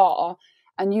you are.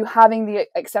 And you having the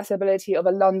accessibility of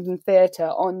a London theatre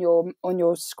on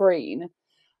your screen,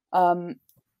 it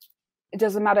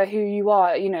doesn't matter who you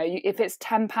are. You know, if it's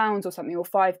 £10 or something, or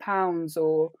 £5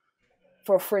 or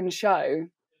for a fringe show,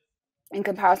 in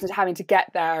comparison to having to get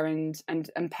there and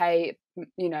pay,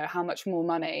 you know, how much more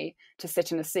money to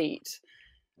sit in a seat.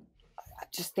 I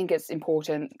just think it's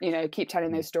important, you know, keep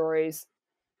telling those stories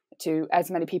to as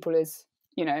many people as,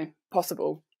 you know,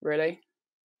 possible, really.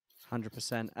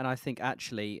 100%. And I think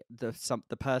actually the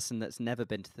person that's never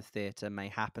been to the theatre may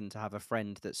happen to have a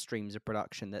friend that streams a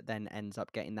production that then ends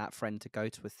up getting that friend to go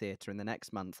to a theatre in the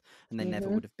next month, and they never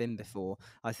would have been before.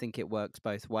 I think it works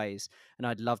both ways. And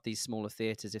I'd love these smaller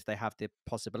theatres if they have the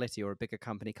possibility, or a bigger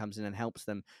company comes in and helps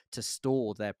them to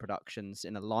store their productions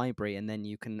in a library, and then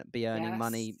you can be earning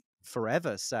money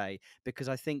forever, say, because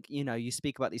I think, you know, you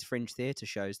speak about these fringe theatre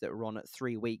shows that were on at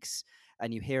 3 weeks,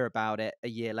 and you hear about it a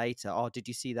year later. Oh, did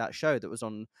you see that show that was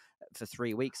on for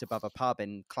 3 weeks above a pub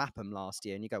in Clapham last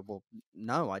year? And you go, well,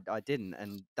 no, I didn't.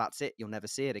 And that's it. You'll never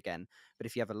see it again. But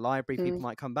if you have a library, people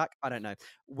might come back. I don't know.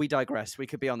 We digress. We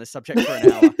could be on this subject for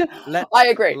an hour. I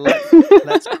agree.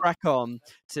 Let's crack on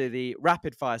to the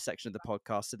rapid fire section of the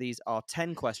podcast. So these are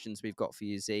 10 questions we've got for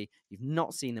you, Z. You've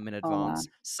not seen them in advance.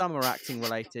 Some are acting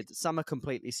related. Some are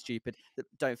completely stupid.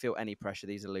 Don't feel any pressure.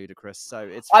 These are ludicrous. So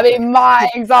it's. I mean, my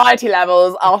anxiety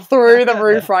levels are through the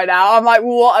roof right now. I'm like,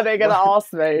 what are they going to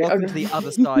ask me? Welcome to the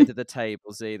other side of the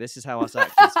table, Z. This is how us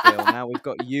actors feel. Now we've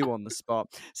got you on the spot.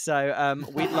 So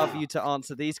we'd love you to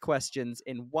answer these questions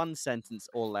in one sentence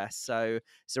or less. So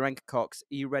Zyrenka Cox,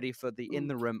 are you ready for the in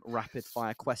the room rapid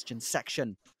fire question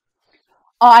section?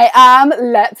 I am.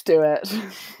 Let's do it.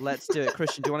 Let's do it.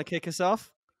 Christian, do you want to kick us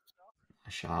off? I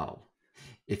shall.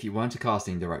 If you weren't a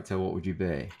casting director, what would you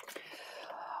be?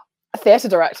 A theatre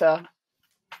director.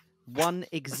 One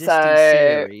existing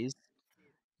series.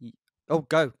 Oh,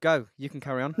 go. You can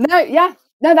carry on.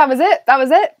 No, that was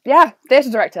it. Yeah, theatre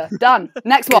director. Done.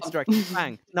 Next one. Director.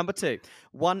 Bang. Number 2.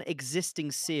 One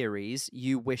existing series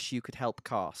you wish you could help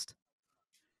cast.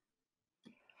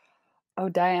 Oh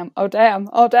damn.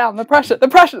 The pressure.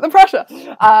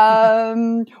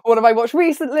 What have I watched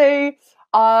recently?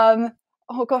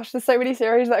 Oh gosh, there's so many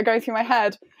series that are going through my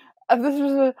head.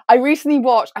 I recently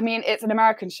watched, I mean, it's an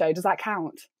American show. Does that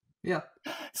count? Yeah.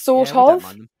 Sort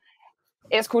of.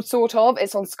 It's called Sort of.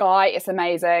 It's on Sky. It's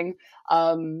amazing.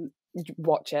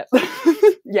 Watch it.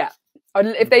 Yeah.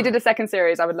 If they did a second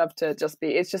series, I would love to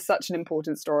it's just such an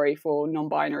important story for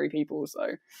non-binary people.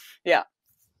 So, yeah.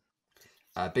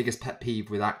 Biggest pet peeve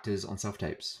with actors on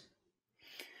self-tapes?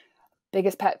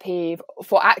 Biggest pet peeve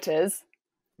for actors?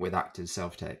 With actors'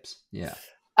 self-tapes, yeah.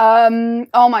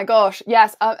 Oh my gosh,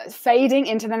 yes. Fading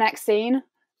into the next scene.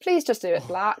 Please just do it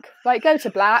black. Like, go to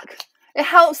black. It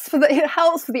helps for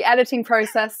the editing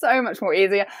process so much more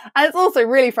easier. And it's also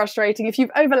really frustrating if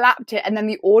you've overlapped it and then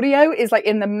the audio is like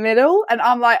in the middle and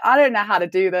I'm like, I don't know how to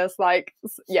do this. Like,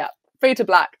 yeah, Fade to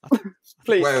black.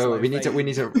 Please. Wait, we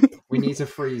need to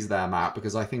freeze there, Matt,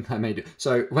 because I think I made it.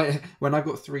 So when I've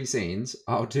got 3 scenes,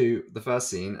 I'll do the first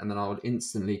scene and then I'll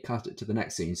instantly cut it to the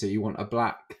next scene. So you want a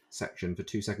black section for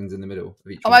 2 seconds in the middle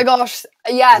of each Oh one. my gosh.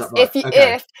 Yes. If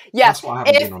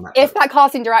that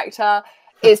casting director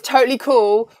is totally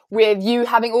cool with you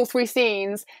having all 3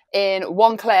 scenes in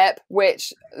one clip,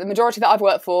 which the majority that I've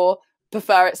worked for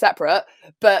prefer it separate,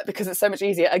 but because it's so much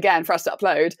easier, again, for us to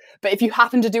upload. But if you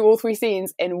happen to do all 3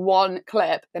 scenes in one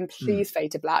clip, then please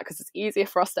fade to black because it's easier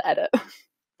for us to edit.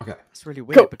 Okay. It's really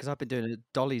weird because I've been doing a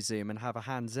dolly zoom and have a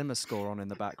Hans Zimmer score on in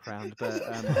the background, but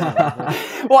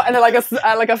what, and then like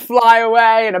a fly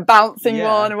away and a bouncing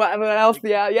one and whatever else.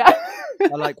 Yeah. I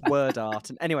like word art.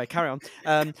 And anyway, carry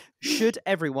on. Should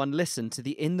everyone listen to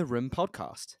the In the Room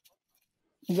podcast?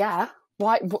 Yeah.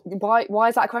 Why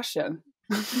is that a question?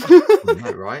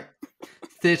 No, right?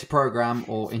 Theatre programme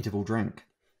or interval drink?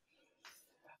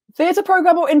 Theatre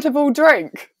programme or interval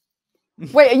drink?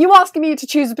 Wait, are you asking me to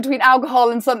choose between alcohol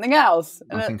and something else?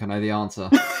 I think I know the answer.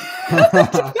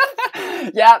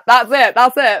 Yeah,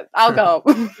 that's it. Alcohol.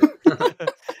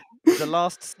 The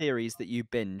last series that you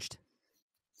binged?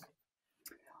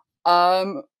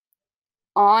 I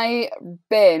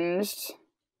binged...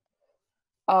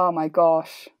 Oh my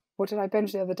gosh. What did I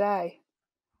binge the other day?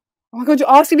 Oh my god,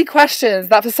 you're asking me questions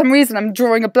that for some reason I'm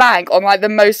drawing a blank on like the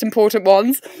most important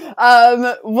ones.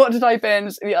 What did I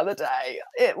binge the other day?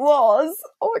 It was,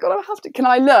 oh my god, I have to, can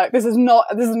I look? This is not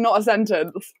a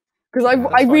sentence. Because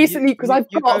I recently, because I've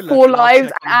got 4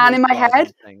 Lives and Anne in my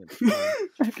head.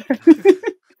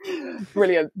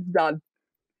 Brilliant, done.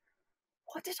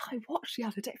 What did I watch the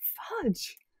other day?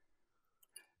 Fudge.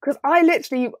 Because I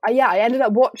ended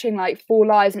up watching like 4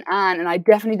 Lives and Anne, and I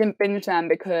definitely didn't binge them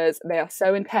because they are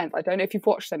so intense. I don't know if you've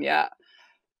watched them yet.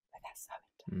 But they're so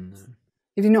intense. No.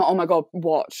 If you're not, oh my god,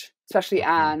 watch. Especially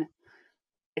Anne.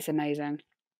 It's amazing.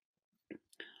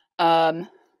 I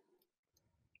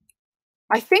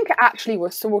think it actually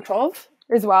was sort of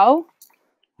as well.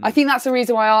 I think that's the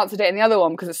reason why I answered it in the other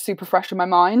one, because it's super fresh in my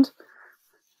mind.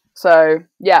 So,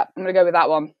 yeah, I'm going to go with that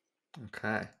one.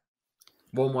 Okay.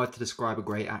 One word to describe a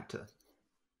great actor.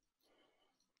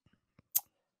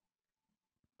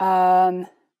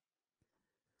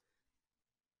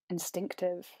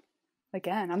 Instinctive.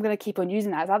 Again, I'm going to keep on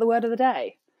using that. Is that the word of the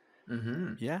day?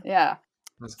 Mm-hmm. Yeah. Yeah.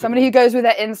 Somebody who goes with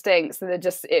their instincts, and they're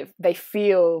just, they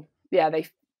feel the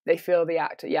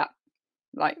actor. Yeah.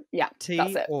 Like, yeah. Tea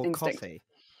that's it. or Instinct. coffee?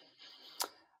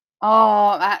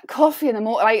 Oh, coffee in the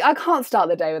morning. Like, I can't start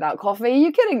the day without coffee. Are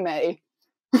you kidding me?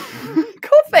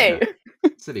 Coffee. Yeah.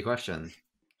 Silly question.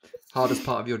 Hardest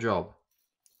part of your job?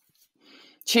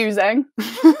 Choosing.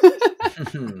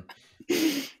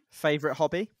 Favorite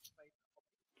hobby?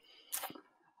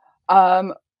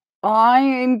 I'm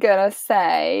gonna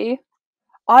say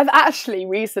I've actually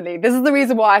recently, this is the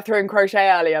reason why I threw in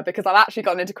crochet earlier, because I've actually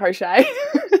gotten into crochet.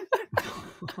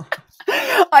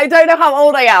 I don't know how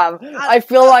old I am. I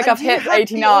feel like I've hit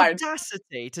 89. The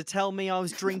audacity to tell me I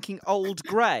was drinking Old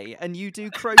Grey and you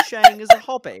do crocheting as a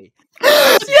hobby.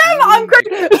 Yeah, I'm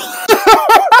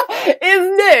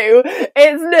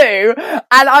It's new,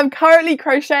 and I'm currently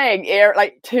crocheting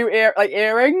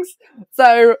earrings.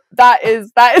 So that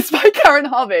is my current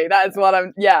hobby. That is what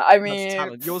I'm. Yeah, I mean,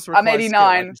 I'm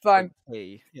 89. Fine.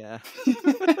 Yeah.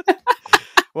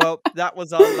 Well, that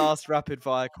was our last rapid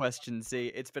fire question. See,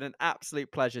 it's been an absolute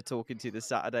pleasure talking to you this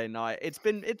Saturday night. It's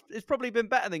probably been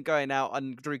better than going out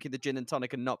and drinking the gin and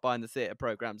tonic and not buying the theatre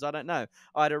programmes. I don't know.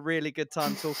 I had a really good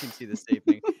time talking to you this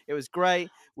evening. It was great.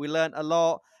 We learnt a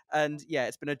lot. And yeah,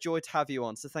 it's been a joy to have you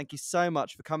on. So thank you so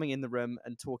much for coming in the room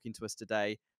and talking to us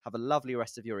today. Have a lovely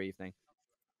rest of your evening.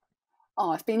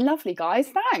 Oh, it's been lovely, guys.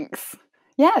 Thanks.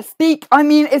 Yeah,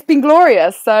 it's been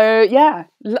glorious. So yeah,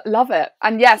 love it.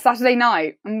 And yeah, Saturday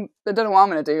night. I don't know what I'm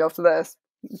going to do after this.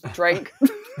 Drink.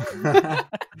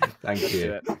 Thank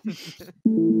you.